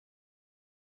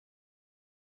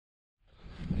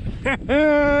Look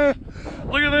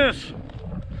at this.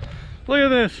 Look at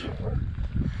this.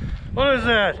 What is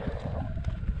that?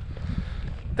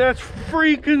 That's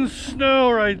freaking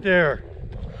snow right there.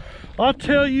 I'll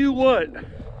tell you what.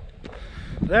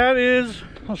 That is,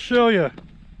 I'll show you.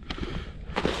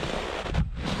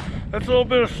 That's a little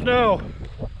bit of snow.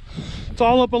 It's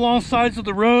all up along sides of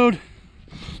the road.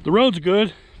 The road's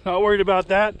good. Not worried about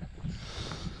that.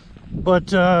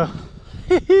 But I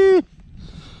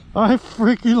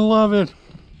freaking love it.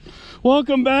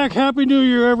 Welcome back. Happy New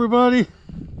Year, everybody.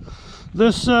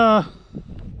 This turned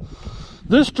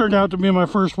out to be my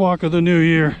first walk of the new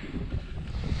year.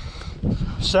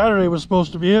 Saturday was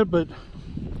supposed to be it, but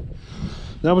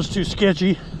that was too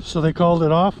sketchy, so they called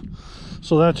it off.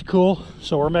 So that's cool.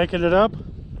 So we're making it up.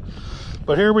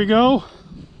 But here we go.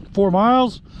 4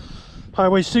 miles.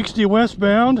 Highway 60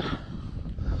 westbound.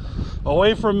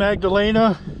 Away from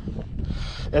Magdalena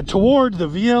and toward the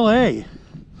VLA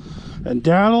and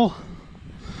Dowdle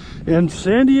and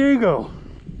San Diego.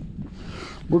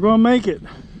 We're gonna make it.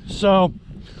 So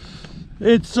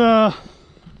it's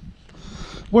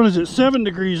what is it, 7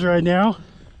 degrees right now.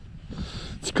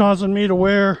 It's causing me to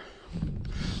wear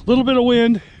a little bit of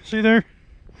wind. See there?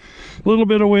 A little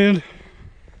bit of wind,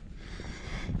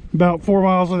 about 4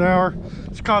 miles an hour.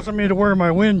 It's causing me to wear my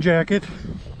wind jacket.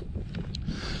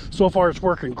 So far it's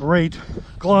working great.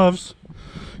 Gloves,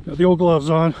 got the old gloves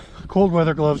on, cold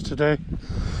weather gloves today,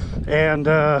 and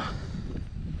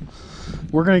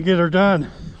we're gonna get her done.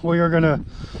 We are gonna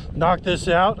knock this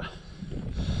out.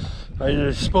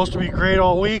 It's supposed to be great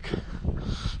all week.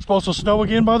 It's supposed to snow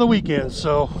again by the weekend,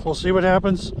 so we'll see what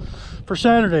happens for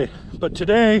Saturday. But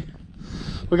today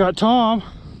we got Tom.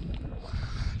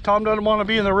 Tom doesn't want to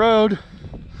be in the road.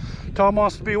 Tom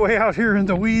wants to be way out here in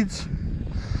the weeds.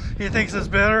 He thinks it's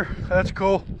better. That's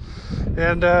cool.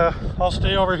 And I'll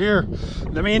stay over here.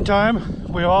 In the meantime,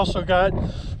 we also got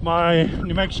my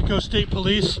New Mexico State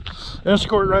Police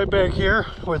escort right back here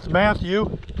with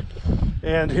Matthew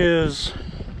and his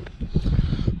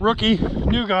rookie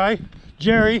new guy,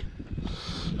 Gerry,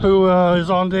 who is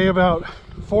on day about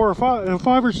 5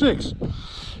 or 6.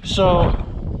 So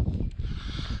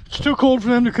it's too cold for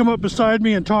them to come up beside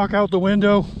me and talk out the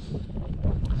window.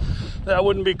 That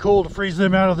wouldn't be cool to freeze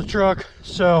them out of the truck.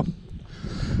 So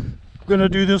I'm gonna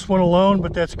do this one alone,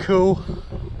 but that's cool.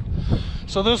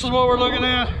 So this is what we're looking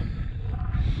at.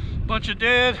 Bunch of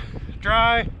dead,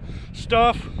 dry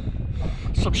stuff.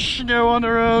 Some snow on the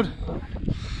road.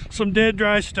 Some dead,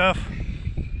 dry stuff.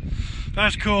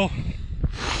 That's cool.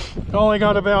 Only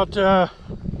got about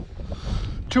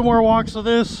 2 more walks of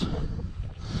this,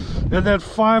 and then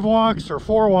 5 walks or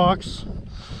 4 walks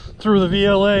through the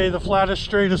VLA, the flattest,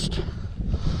 straightest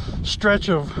stretch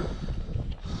of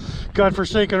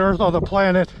godforsaken earth on the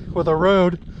planet with a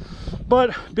road,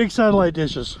 but big satellite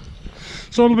dishes.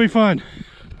 So it'll be fun.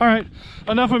 All right,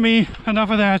 enough of me, enough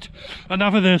of that,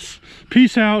 enough of this.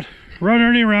 Peace out. Run,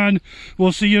 Ernie, run.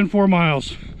 We'll see you in 4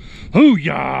 miles.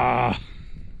 Hoo-yah!